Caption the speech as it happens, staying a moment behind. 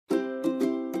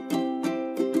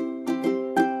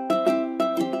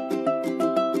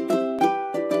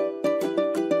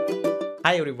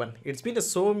Hi everyone, it's been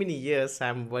so many years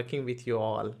I'm working with you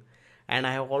all, and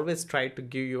I have always tried to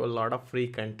give you a lot of free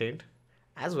content,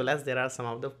 as well as there are some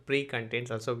of the free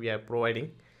contents also we are providing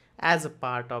as a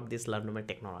part of this Learnomate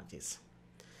technologies.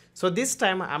 So this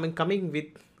time I'm coming with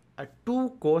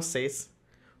two courses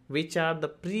which are the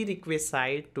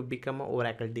prerequisite to become an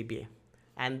Oracle DBA,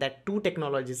 and that two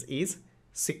technologies is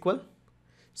SQL,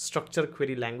 structure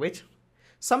query language.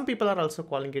 Some people are also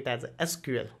calling it as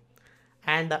SQL,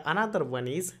 and another one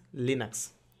is Linux.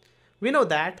 We know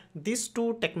that these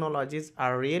two technologies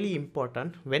are really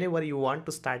important whenever you want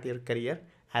to start your career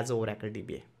as a Oracle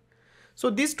DBA. So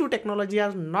these two technologies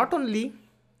are not only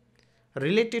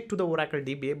related to the Oracle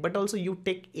DBA, but also you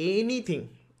take anything,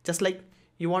 just like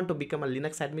you want to become a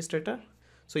Linux administrator,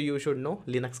 so you should know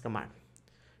Linux command.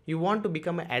 You want to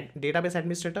become a database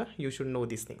administrator, you should know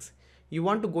these things. You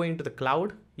want to go into the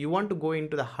cloud, you want to go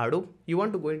into the Hadoop, you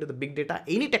want to go into the big data,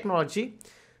 any technology,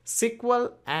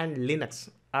 SQL and Linux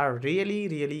are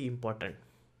really important.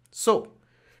 So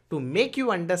to make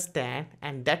you understand,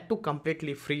 and that too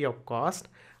completely free of cost,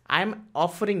 I'm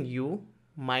offering you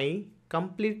my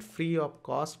complete free of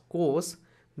cost course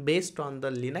based on the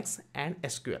Linux and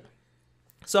SQL.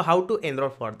 So how to enroll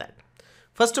for that?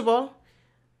 First of all,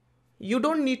 you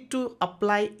don't need to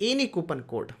apply any coupon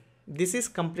code. This is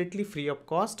completely free of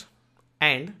cost,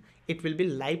 and it will be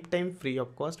lifetime free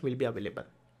of cost will be available.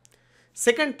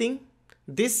 Second thing,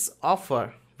 this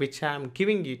offer which I am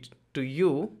giving it to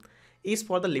you is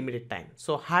for the limited time.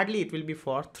 So hardly it will be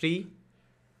for 3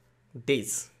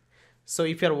 days. So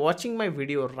if you are watching my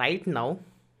video right now,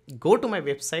 go to my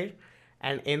website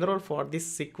and enroll for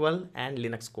this SQL and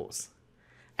Linux course.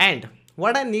 And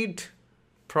what I need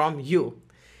from you,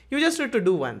 you just need to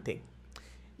do one thing.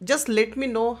 Just let me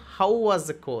know how was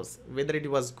the course, whether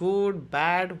it was good,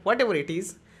 bad, whatever it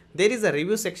is. There is a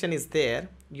review section is there.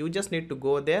 You just need to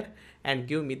go there and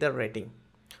give me the rating,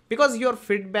 because your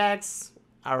feedbacks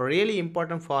are really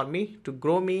important for me to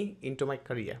grow me into my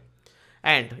career.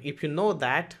 And if you know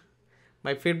that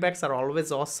my feedbacks are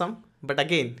always awesome, but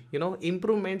again,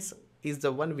 improvements is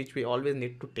the one which we always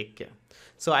need to take care.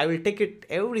 So I will take it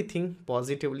everything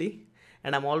positively,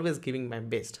 and I'm always giving my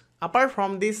best. Apart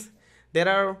from this, there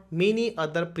are many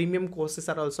other premium courses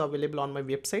are also available on my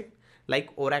website, like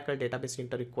Oracle database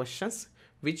interview questions,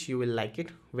 which you will like it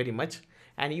very much,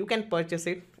 and you can purchase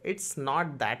it. It's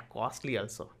not that costly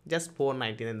also, just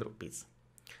 499 rupees.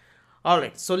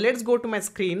 Alright, so let's go to my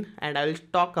screen and I will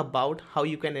talk about how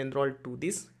you can enroll to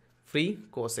these free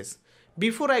courses.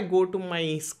 Before I go to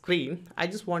my screen, I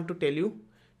just want to tell you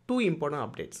two important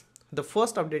updates. The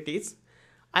first update is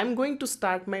I'm going to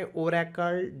start my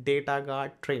Oracle Data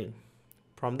Guard training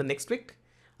from the next week.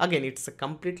 Again, it's a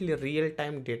completely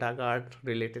real-time data guard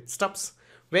related stuffs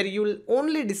where you will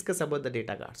only discuss about the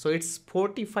data guard. So it's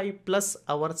 45 plus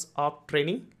hours of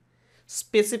training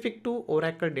specific to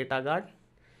Oracle data guard,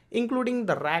 including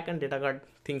the rack and data guard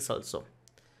things also.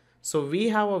 So we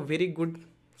have a very good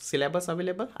syllabus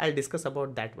available. I'll discuss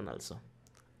about that one also.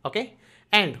 Okay.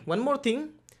 And one more thing,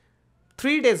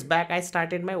 3 days back, I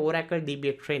started my Oracle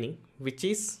DBA training, which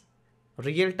is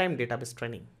real-time database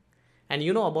training. And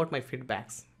you know about my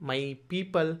feedbacks. My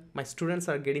people, my students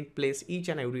are getting placed each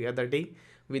and every other day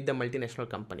with the multinational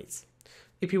companies.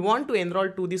 If you want to enroll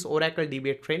to this Oracle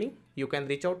DBA training, you can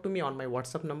reach out to me on my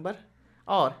WhatsApp number,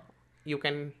 or you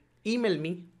can email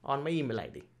me on my email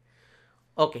ID.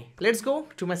 Okay, let's go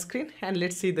to my screen and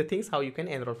let's see the things how you can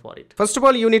enroll for it. First of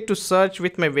all, you need to search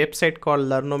with my website called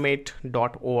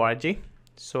learnomate.org.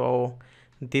 So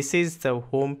this is the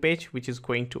home page which is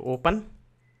going to open.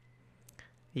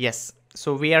 Yes,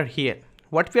 so we are here.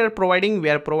 What we are providing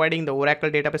the Oracle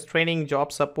database training,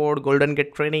 job support, Golden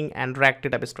Gate training, and Rack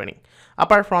database training.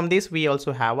 Apart from this, we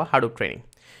also have a Hadoop training.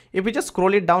 If we just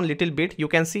scroll it down a little bit, you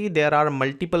can see there are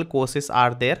multiple courses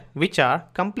are there which are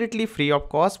completely free of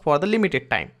cost for the limited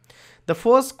time. The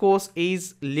first course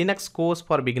is Linux course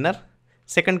for beginner.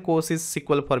 Second course is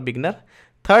SQL for beginner.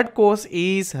 Third course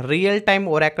is real-time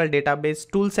Oracle database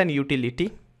tools and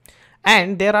utility.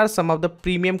 And there are some of the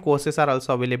premium courses are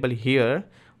also available here.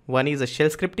 One is a shell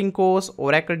scripting course,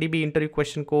 Oracle DB interview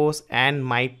question course, and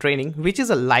my training, which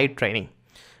is a live training.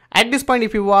 At this point,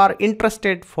 if you are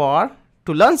interested to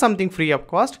learn something free of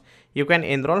cost, you can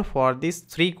enroll for these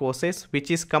 3 courses,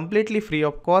 which is completely free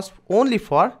of cost only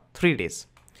for 3 days.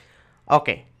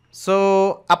 Okay,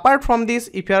 so apart from this,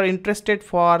 if you are interested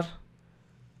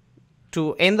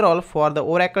to enroll for the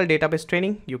Oracle database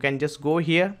training, you can just go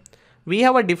here. We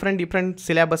have a different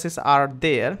syllabuses are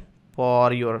there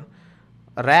for your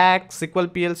Rack, SQL,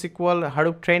 PL SQL,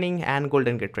 Hadoop training, and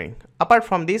Golden Gate training. Apart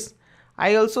from this,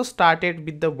 I also started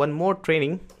with the one more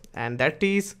training, and that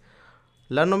is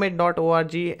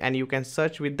learnomate.org, and you can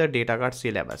search with the data card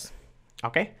syllabus.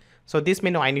 Okay, so this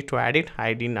menu I need to add it.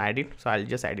 I didn't add it, so I'll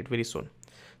just add it very soon.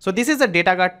 So this is the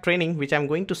data card training which I'm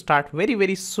going to start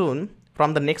very soon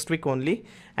from the next week only,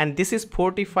 and this is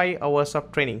 45 hours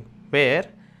of training where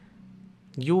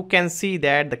you can see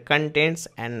that the contents,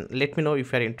 and let me know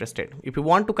if you're interested. If you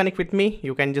want to connect with me,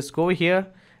 you can just go here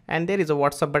and there is a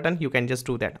WhatsApp button. You can just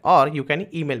do that, or you can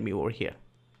email me over here.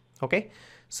 Okay,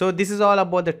 so this is all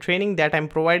about the training that I'm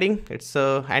providing. It's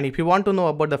and if you want to know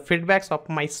about the feedbacks of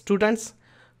my students,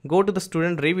 go to the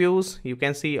student reviews. You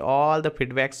can see all the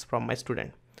feedbacks from my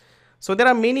student. So there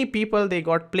are many people, they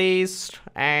got placed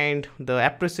and the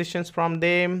appreciations from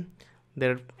them,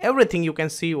 there everything you can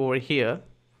see over here.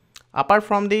 Apart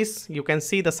from this, you can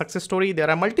see the success story. There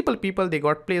are multiple people, they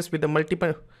got placed with the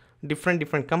multiple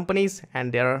different companies,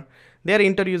 and their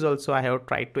interviews also I have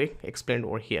tried to explain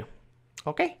over here.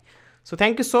 Okay, so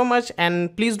thank you so much,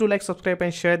 and please do like, subscribe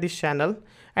and share this channel.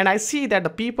 And I see that the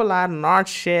people are not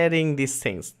sharing these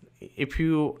things. If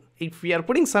we are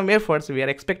putting some efforts, we are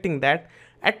expecting that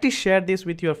at least share this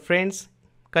with your friends,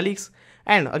 colleagues.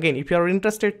 And again, if you are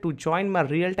interested to join my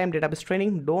real-time database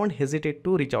training, don't hesitate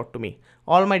to reach out to me.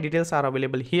 All my details are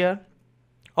available here.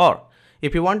 Or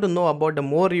if you want to know about the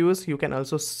more reviews, you can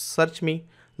also search me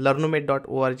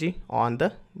learnomate.org on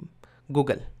the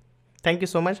Google. Thank you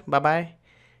so much. Bye bye.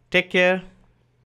 Take care.